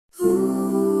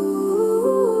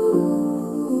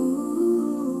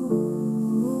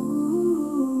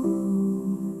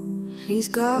She's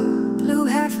got blue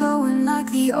hair flowing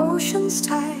like the ocean's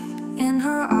tide. In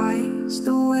her eyes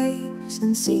the waves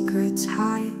and secrets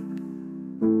hide.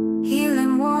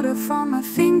 Healing water from her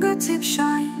fingertips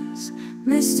shines.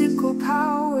 Mystical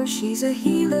power, she's a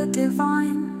healer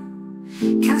divine.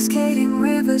 Cascading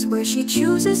rivers where she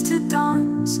chooses to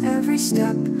dance. Every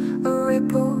step a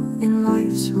ripple in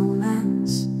life's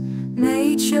romance.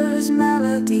 Nature's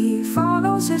melody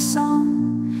follows her song.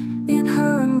 In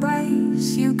her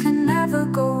embrace you can never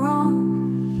go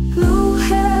wrong. Blue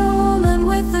hair woman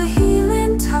with a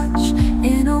healing touch.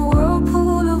 In a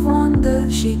whirlpool of wonder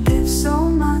she gives so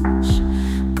much.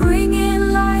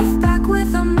 Bringing life back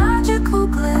with a magical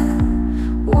glare.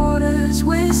 Waters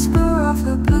whisper of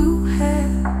her blue hair.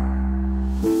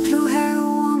 Blue hair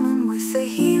woman with a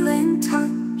healing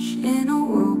touch. In a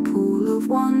whirlpool of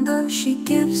wonder she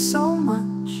gives so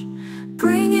much.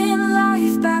 Bringing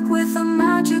life back with a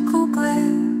magical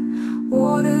glare.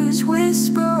 Waters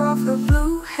whisper of her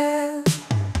blue hair.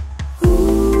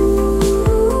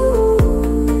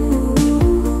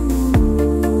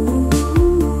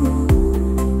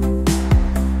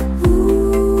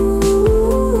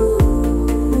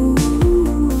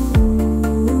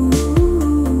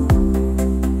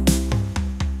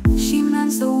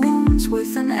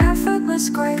 With an effortless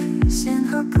grace. In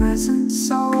her presence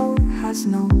sorrow has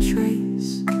no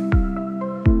trace.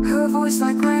 Her voice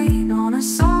like rain on a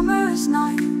summer's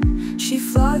night. She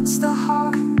floods the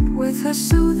heart with her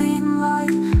soothing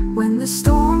light. When the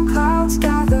storm clouds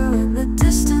gather in the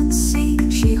distant sea,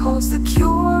 she holds the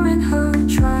cure in her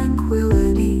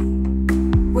tranquility.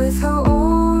 With her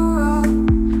aura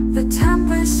the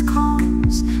tempest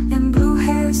calms. In blue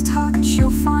hair's touch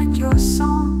you'll find your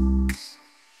song.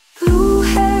 Blue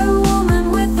hair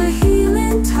woman with a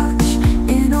healing touch.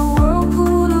 In a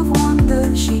whirlpool of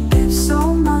wonder she gives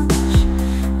so much.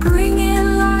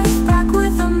 Bringing life back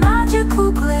with a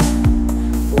magical glare.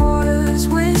 Waters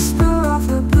whisper of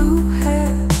her blue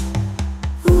hair.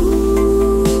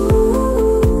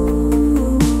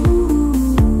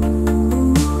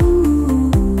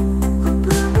 Her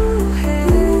blue hair.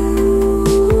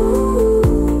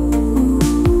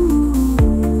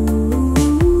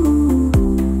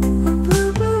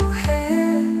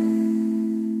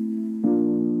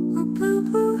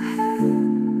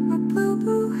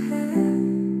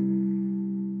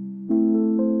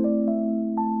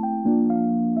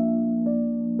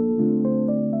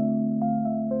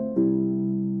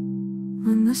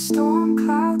 When the storm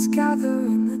clouds gather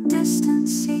in the distant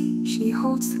sea, she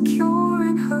holds the cure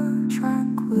in her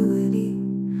tranquility.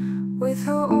 With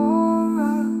her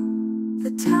aura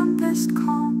the tempest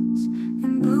calms.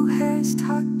 In blue hair's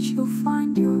touch you'll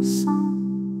find your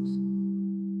songs.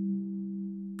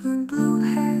 In blue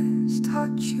hair's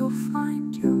touch you'll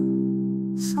find your